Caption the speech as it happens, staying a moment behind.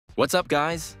What's up,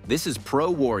 guys? This is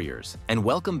Pro Warriors, and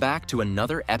welcome back to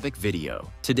another epic video.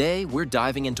 Today, we're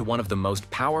diving into one of the most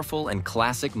powerful and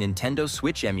classic Nintendo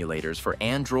Switch emulators for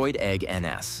Android Egg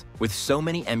NS. With so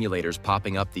many emulators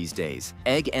popping up these days,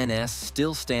 Egg NS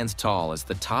still stands tall as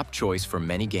the top choice for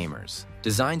many gamers.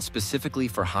 Designed specifically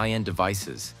for high-end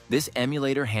devices, this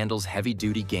emulator handles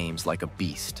heavy-duty games like a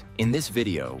beast. In this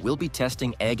video, we'll be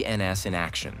testing Egg NS in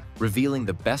action, revealing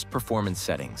the best performance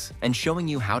settings, and showing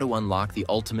you how to unlock the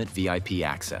ultimate VIP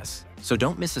access. So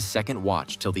don't miss a second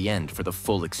watch till the end for the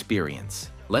full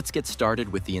experience. Let's get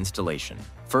started with the installation.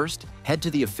 First, head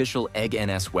to the official Egg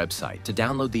NS website to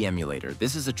download the emulator.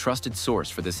 This is a trusted source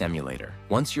for this emulator.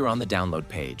 Once you're on the download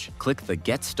page, click the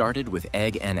Get Started with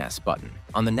Egg NS button.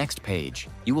 On the next page,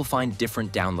 you will find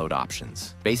different download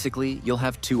options. Basically, you'll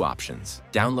have two options: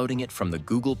 downloading it from the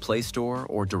Google Play Store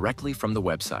or directly from the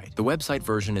website. The website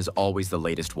version is always the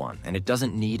latest one, and it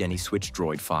doesn't need any Switch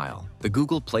Droid file. The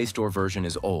Google Play Store version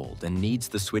is old and needs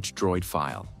the Switch Droid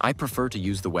file. I prefer to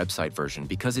use the website version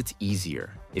because it's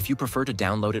easier. If you prefer to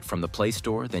download it from the Play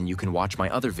Store, then you can watch my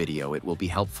other video, it will be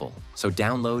helpful. So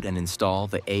download and install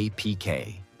the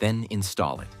APK, then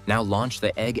install it. Now launch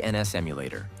the Egg NS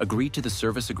emulator, agree to the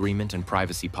service agreement and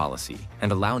privacy policy,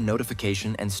 and allow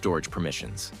notification and storage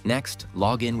permissions. Next,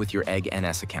 log in with your Egg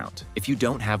NS account. If you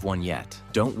don't have one yet,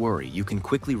 don't worry, you can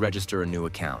quickly register a new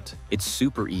account. It's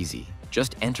super easy.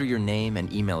 Just enter your name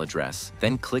and email address,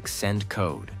 then click Send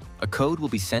Code. A code will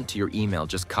be sent to your email,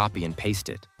 just copy and paste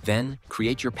it. Then,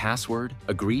 create your password,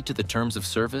 agree to the terms of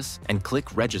service, and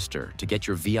click Register to get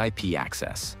your VIP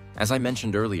access. As I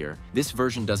mentioned earlier, this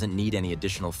version doesn't need any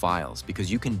additional files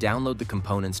because you can download the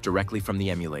components directly from the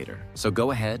emulator. So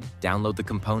go ahead, download the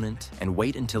component, and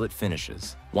wait until it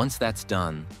finishes. Once that's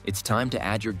done, it's time to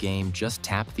add your game. Just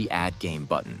tap the Add Game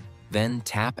button. Then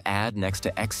tap Add next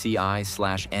to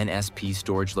XCI/NSP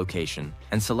storage location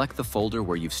and select the folder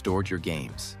where you've stored your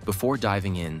games. Before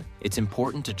diving in, it's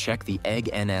important to check the Egg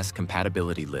NS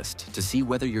compatibility list to see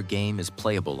whether your game is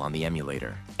playable on the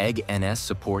emulator. Egg NS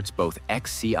supports both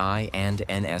XCI and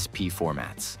NSP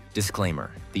formats.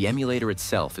 Disclaimer: the emulator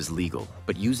itself is legal,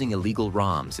 but using illegal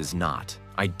ROMs is not.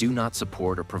 I do not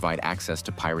support or provide access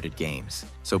to pirated games,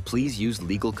 so please use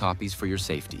legal copies for your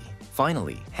safety.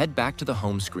 Finally, head back to the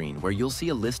home screen where you'll see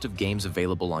a list of games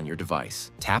available on your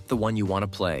device. Tap the one you want to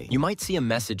play. You might see a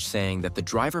message saying that the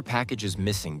driver package is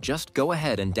missing. Just go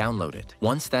ahead and download it.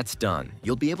 Once that's done,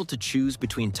 you'll be able to choose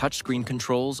between touchscreen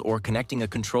controls or connecting a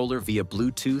controller via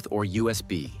Bluetooth or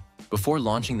USB. Before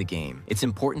launching the game, it's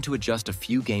important to adjust a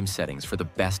few game settings for the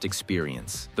best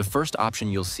experience. The first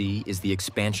option you'll see is the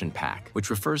expansion pack, which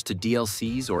refers to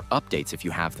DLCs or updates. If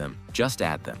you have them, just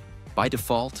add them. By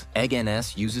default, Egg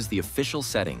NS uses the official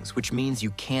settings, which means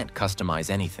you can't customize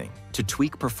anything. To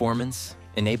tweak performance,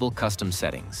 enable custom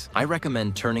settings. I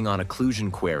recommend turning on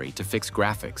occlusion query to fix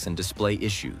graphics and display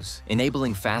issues,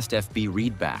 enabling fast FB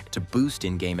readback to boost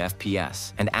in-game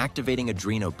FPS, and activating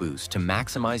Adreno Boost to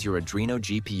maximize your Adreno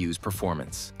GPU's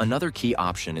performance. Another key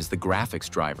option is the graphics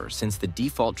driver. Since the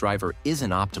default driver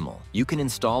isn't optimal, you can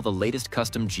install the latest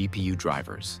custom GPU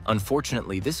drivers.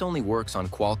 Unfortunately, this only works on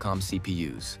Qualcomm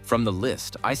CPUs. From the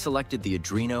list, I selected the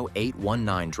Adreno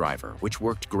 819 driver, which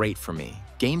worked great for me.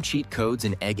 Game cheat codes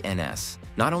in Egg NS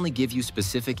not only give you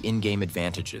specific in-game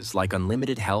advantages like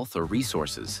unlimited health or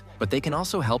resources, but they can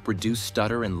also help reduce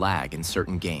stutter and lag in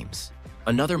certain games.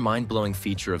 Another mind-blowing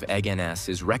feature of Egg NS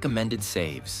is recommended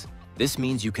saves. This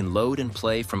means you can load and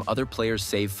play from other players'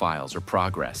 save files or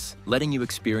progress, letting you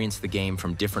experience the game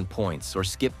from different points or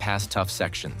skip past tough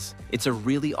sections. It's a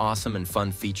really awesome and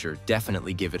fun feature.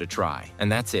 Definitely give it a try.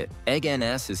 And that's it. Egg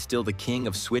NS is still the king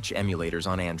of Switch emulators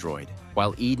on Android.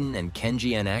 While Eden and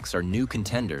Kenji NX are new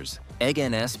contenders, Egg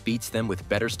NS beats them with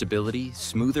better stability,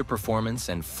 smoother performance,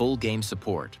 and full game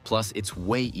support. Plus, it's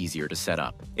way easier to set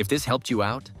up. If this helped you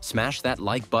out, smash that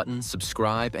like button,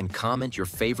 subscribe, and comment your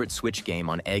favorite Switch game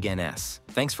on Egg NS.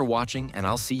 Thanks for watching, and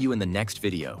I'll see you in the next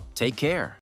video. Take care!